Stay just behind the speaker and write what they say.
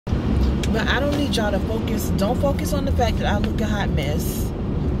But I don't need y'all to focus. Don't focus on the fact that I look a hot mess.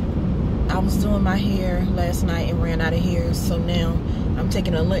 I was doing my hair last night and ran out of hair, so now I'm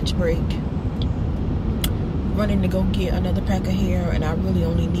taking a lunch break, running to go get another pack of hair, and I really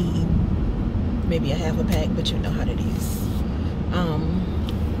only need maybe a half a pack, but you know how it is.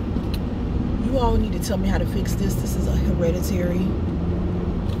 You all need to tell me how to fix this. This is a hereditary.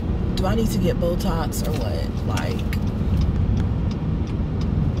 Do I need to get Botox or what? Like,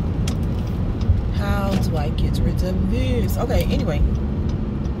 how do I get rid of this? Okay, anyway.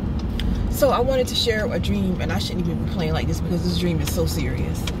 So I wanted to share a dream, and I shouldn't even be playing like this because this dream is so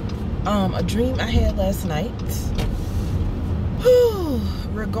serious. A dream I had last night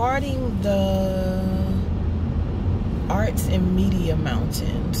regarding the Arts and Media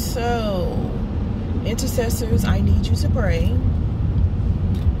Mountain. So, intercessors, I need you to pray.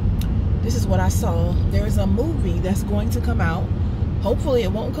 This is what I saw. There is a movie that's going to come out. Hopefully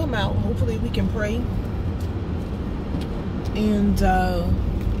it won't come out. Hopefully we can pray. And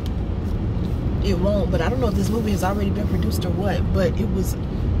it won't, but I don't know if this movie has already been produced or what, but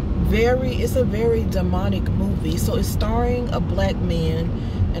it's a very demonic movie. So it's starring a black man,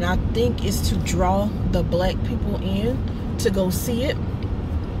 and I think it's to draw the black people in to go see it.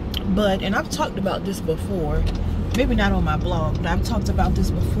 But, and I've talked about this before, maybe not on my blog, but I've talked about this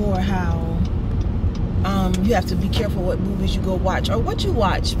before, how you have to be careful what movies you go watch, or what you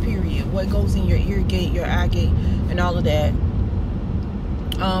watch, period. What goes in your ear gate, your eye gate, and all of that.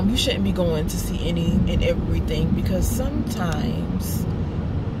 You shouldn't be going to see any and everything, because sometimes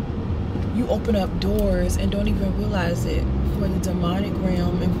you open up doors and don't even realize it for the demonic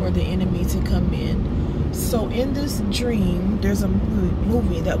realm and for the enemy to come in. So in this dream, there's a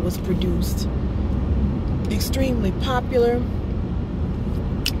movie that was produced, extremely popular.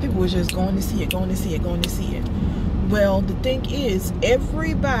 People were just going to see it, going to see it, going to see it. Well, the thing is,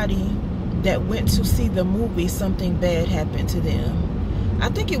 everybody that went to see the movie, something bad happened to them. I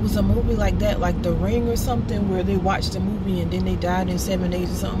think it was a movie like that, like The Ring or something, where they watched the movie and then they died in 7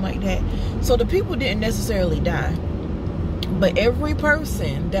 days or something like that. So the people didn't necessarily die, but every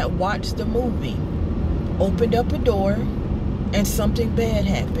person that watched the movie opened up a door and something bad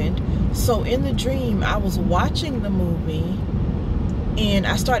happened. So in the dream, I was watching the movie and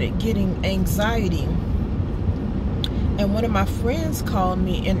I started getting anxiety. And one of my friends called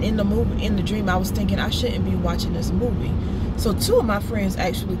me, and in the dream, I was thinking I shouldn't be watching this movie. So 2 of my friends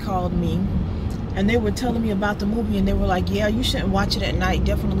actually called me, and they were telling me about the movie, and they were like, yeah, you shouldn't watch it at night.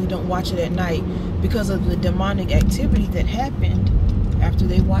 Definitely don't watch it at night, because of the demonic activity that happened after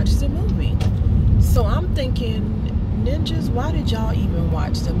they watched the movie. So I'm thinking, ninjas, why did y'all even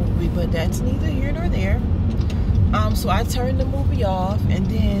watch the movie? But that's neither here nor there. So I turned the movie off, and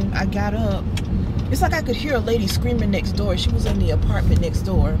then I got up. It's like I could hear a lady screaming next door. She was in the apartment next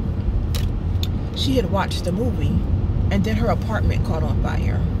door. She had watched the movie, and then her apartment caught on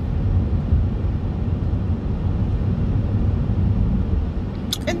fire.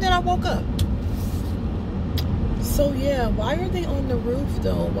 And then I woke up. So yeah, why are they on the roof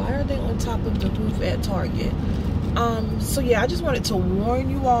though? Why are they on top of the roof at Target? So yeah, I just wanted to warn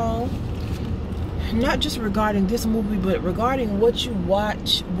you all, not just regarding this movie, but regarding what you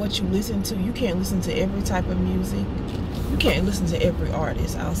watch, what you listen to. You can't listen to every type of music. You can't listen to every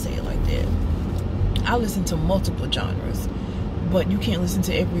artist. I'll say it like that. I listen to multiple genres, but you can't listen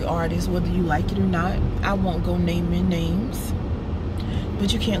to every artist, whether you like it or not. I won't go naming names,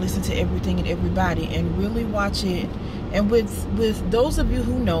 but you can't listen to everything and everybody and really watch it. And with those of you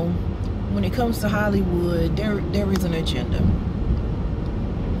who know, when it comes to Hollywood, there is an agenda.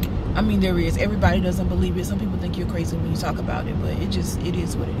 I mean, there is. Everybody doesn't believe it. Some people think you're crazy when you talk about it, but it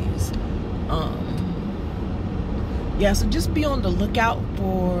is what it is. Yeah, so just be on the lookout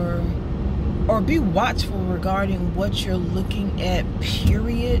for, or be watchful regarding what you're looking at,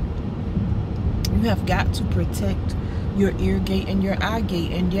 period. You have got to protect your ear gate and your eye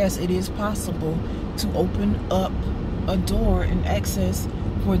gate. And yes, it is possible to open up a door and access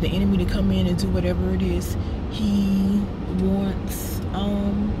for the enemy to come in and do whatever it is he wants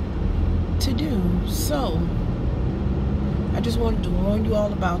to do. So I just wanted to warn you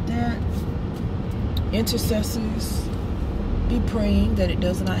all about that. Intercessors, be praying that it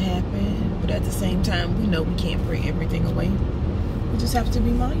does not happen, but at the same time, we know we can't pray everything away. We just have to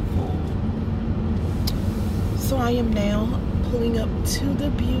be mindful. So I am now pulling up to the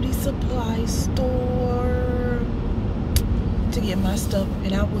beauty supply store to get my stuff,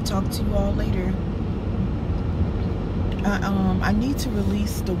 and I will talk to you all later. I need to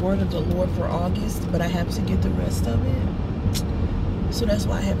release the word of the Lord for August, but I have to get the rest of it. So that's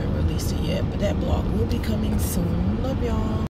why I haven't released it yet. But that blog will be coming soon. Love y'all.